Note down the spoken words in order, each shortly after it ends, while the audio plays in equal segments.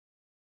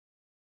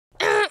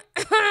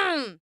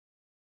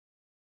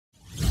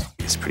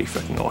pretty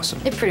fucking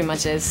awesome. It pretty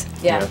much is.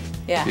 Yeah.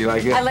 Yeah. You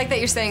like it? I like that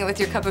you're saying it with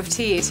your cup of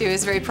tea too.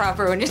 It's very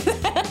proper when you.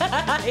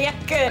 Yeah,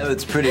 good. Oh,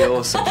 it's pretty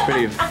awesome. It's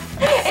pretty.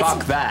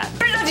 Fuck that.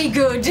 Bloody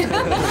good.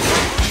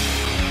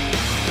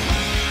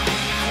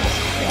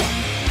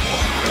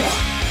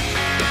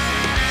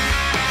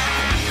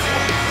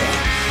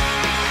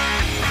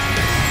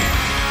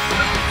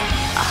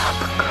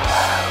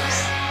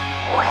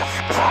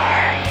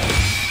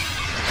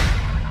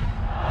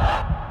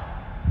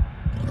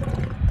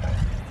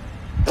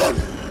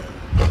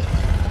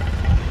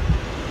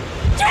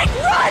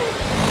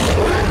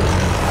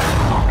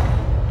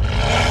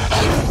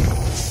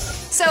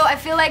 So I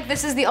feel like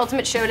this is the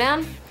ultimate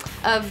showdown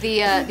of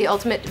the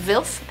ultimate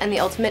VILF and the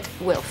ultimate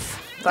WILF.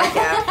 Fuck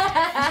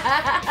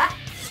yeah.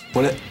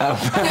 What it? Oh.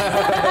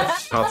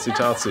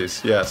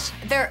 Totsies, yes.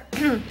 They're,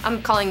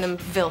 I'm calling them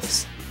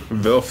VILFs.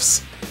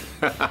 Vilfs.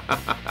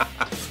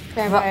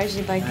 Vampires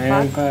you'd like to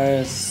fuck?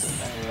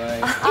 Vampires,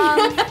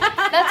 alright.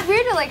 That's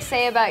weird to like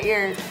say about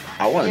your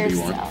I want to be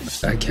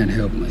yourself. one. I can't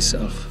help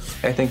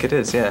myself. I think it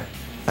is, yeah.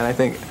 And I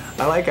think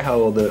I like how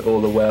all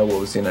the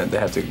werewolves, you know, they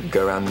have to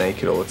go around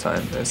naked all the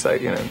time. It's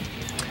like, you know,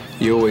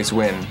 you always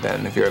win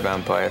then if you're a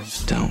vampire.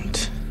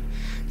 Don't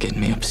get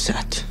me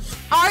upset.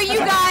 Are you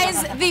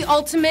guys the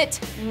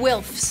ultimate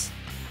WILFs?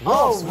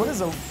 Oh, what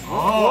is a wolf?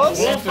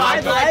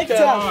 I like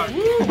them.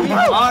 We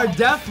are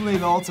definitely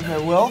the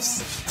ultimate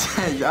wolves.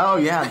 Oh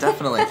yeah,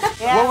 definitely.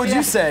 What would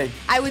you say?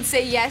 I would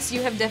say yes,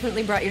 you have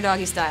definitely brought your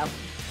doggy style.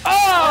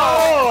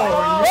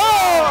 Oh!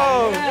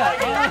 Whoa!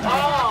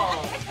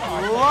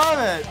 Love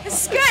it.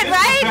 This is good,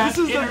 right? This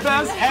is the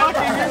best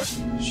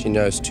fucking. She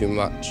knows too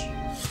much.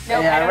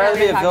 Nope, Yeah, I'd rather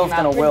be a VILF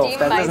than a WILF.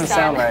 That doesn't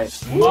sound right.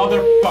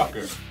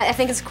 Motherfucker. I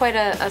think it's quite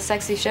a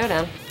sexy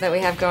showdown that we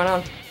have going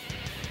on.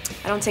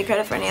 I don't take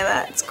credit for any of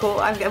that. It's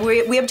cool.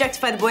 We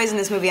objectify the boys in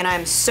this movie, and I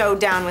am so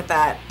down with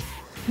that.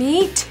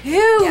 Me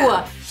too.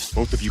 Yeah.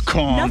 Both of you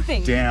calm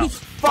down.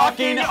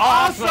 Fucking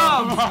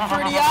awesome!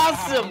 Pretty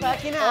awesome.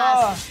 Fucking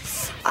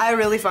ass. I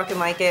really fucking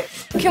like it.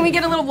 Can we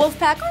get a little wolf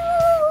pack?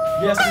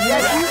 Yes,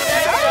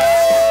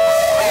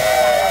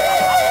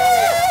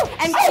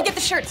 And can we get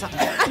the shirts on?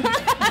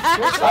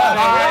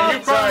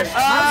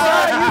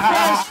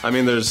 I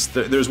mean,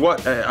 there's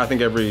what I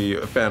think every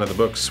fan of the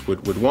books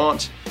would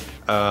want.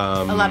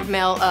 A lot of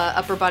male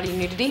upper body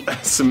nudity.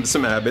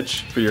 Some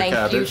abbage for your Thank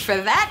cabbage. you for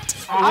that.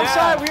 I'm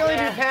sorry, we only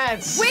do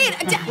pants. Wait,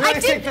 I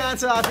Take did.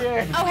 pants off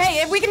here. Oh,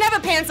 hey, if we can have a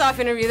pants off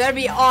interview, that'd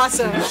be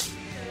awesome.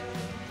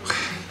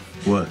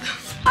 What?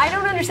 I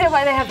don't understand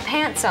why they have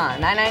pants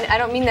on, and I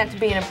don't mean that to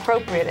be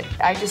inappropriate.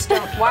 I just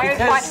don't. Why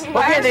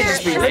can't they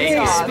just be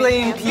naked?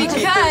 Explain PG.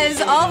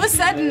 Because all of a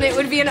sudden it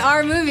would be an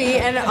R movie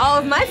and all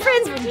of my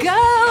friends would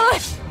go.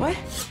 What?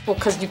 Well,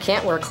 because you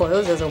can't wear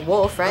clothes as a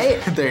wolf, right?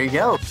 There you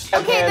go.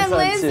 Okay, then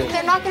Liz,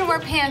 they're not gonna wear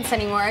pants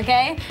anymore,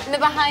 okay? And the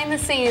behind the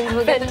scenes,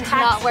 we'll get them to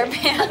not wear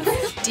pants.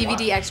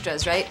 DVD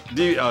extras, right?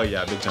 Oh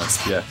yeah, big time.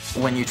 Yeah.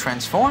 When you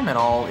transform, it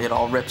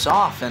all rips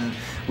off, and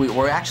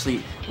we're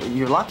actually,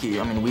 you're lucky.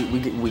 I mean,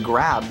 we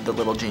grabbed the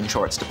little jean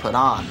shorts to put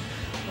on.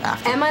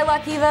 After. Am I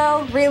lucky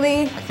though?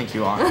 Really? I think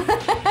you are.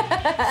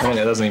 I mean,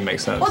 it doesn't even make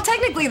sense. Well,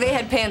 technically they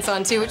had pants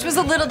on too, which was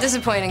a little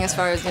disappointing as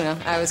far as, you know,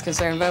 I was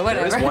concerned, but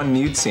whatever. There is one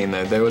nude scene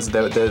though. There is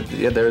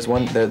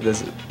one.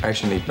 There's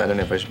actually, I don't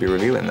know if I should be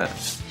revealing that.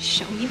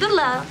 Show me the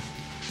love.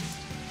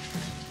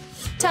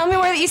 Tell me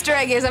where the Easter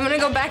egg is. I'm gonna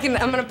go back and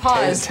I'm gonna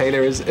pause. Taylor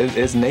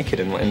is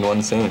naked in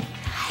one scene.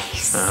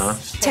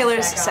 Nice.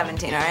 Taylor's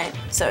 17, all right?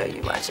 So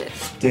you watch it.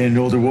 Date an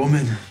older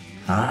woman,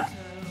 huh?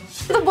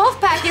 The wolf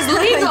pack is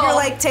legal. You're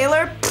like,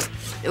 Taylor?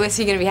 Was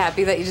he gonna be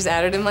happy that you just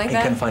added him like He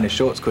that? couldn't find his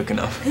shorts quick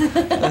enough.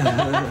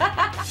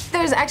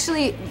 There's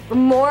actually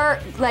more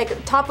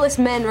like topless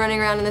men running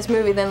around in this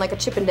movie than like a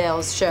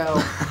Chippendales show.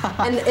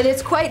 and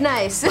it's quite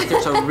nice.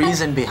 There's a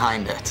reason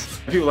behind it.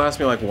 People ask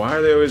me like, why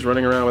are they always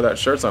running around without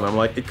shirts on? I'm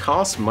like, it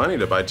costs money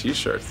to buy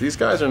t-shirts. These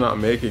guys are not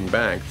making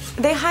bank.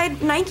 They hide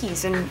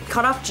Nikes and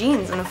cut off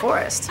jeans in the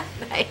forest.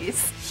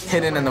 Nice.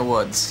 Hidden in the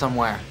woods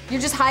somewhere.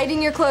 You're just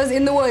hiding your clothes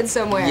in the woods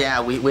somewhere.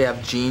 Yeah, we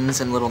have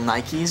jeans and little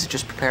Nikes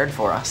just prepared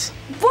for us.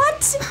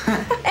 What?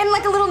 And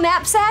like a little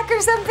knapsack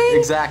or something?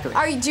 Exactly.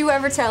 Do you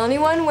ever tell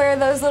anyone where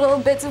those little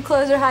bits of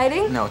clothes are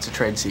hiding? No, it's a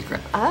trade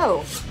secret.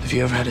 Oh. Have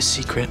you ever had a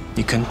secret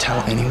you couldn't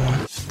tell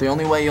anyone? The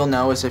only way you'll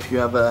know is if you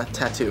have a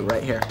tattoo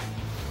right here.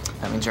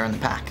 That means you're in the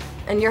pack.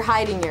 And you're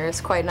hiding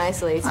yours quite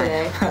nicely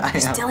today. I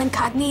You're am. still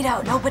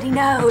incognito. Nobody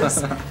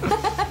knows.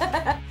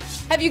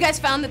 Have you guys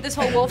found that this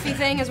whole wolfie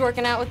thing is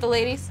working out with the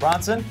ladies?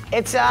 Bronson?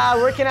 It's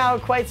working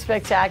out quite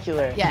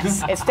spectacular.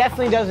 Yes. It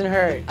definitely doesn't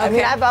hurt. I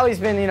mean, I've always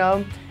been, you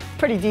know,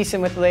 pretty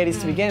decent with the ladies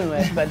to begin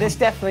with, but this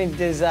definitely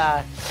does.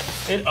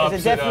 It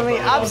ups definitely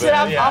it up ups it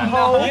up. Yeah. I'm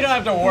home. You don't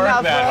have to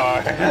work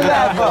that hard.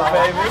 That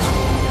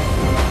baby.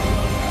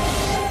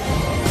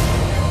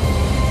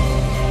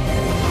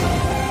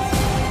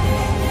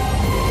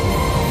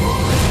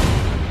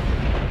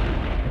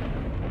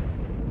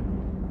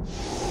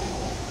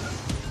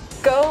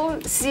 Go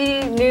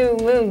see New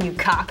Moon, you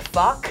cock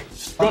fuck.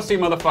 Go see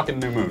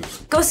motherfucking New Moon.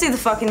 Go see the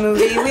fucking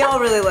movie. We all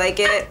really like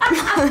it.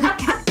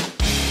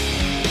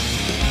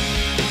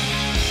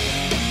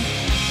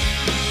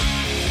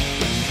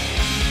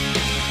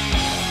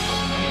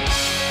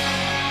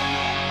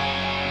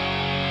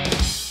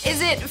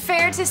 Is it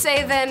fair to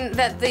say then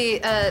that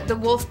the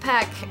wolf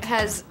pack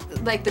has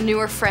like the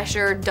newer,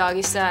 fresher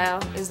doggy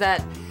style? Is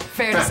that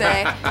fair to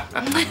say?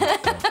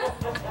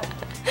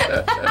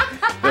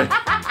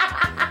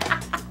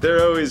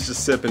 They're always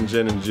just sipping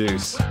gin and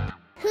juice.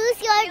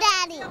 Who's your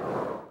daddy?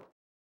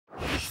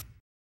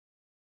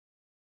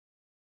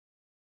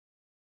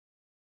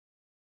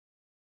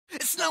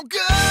 It's no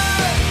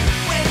good.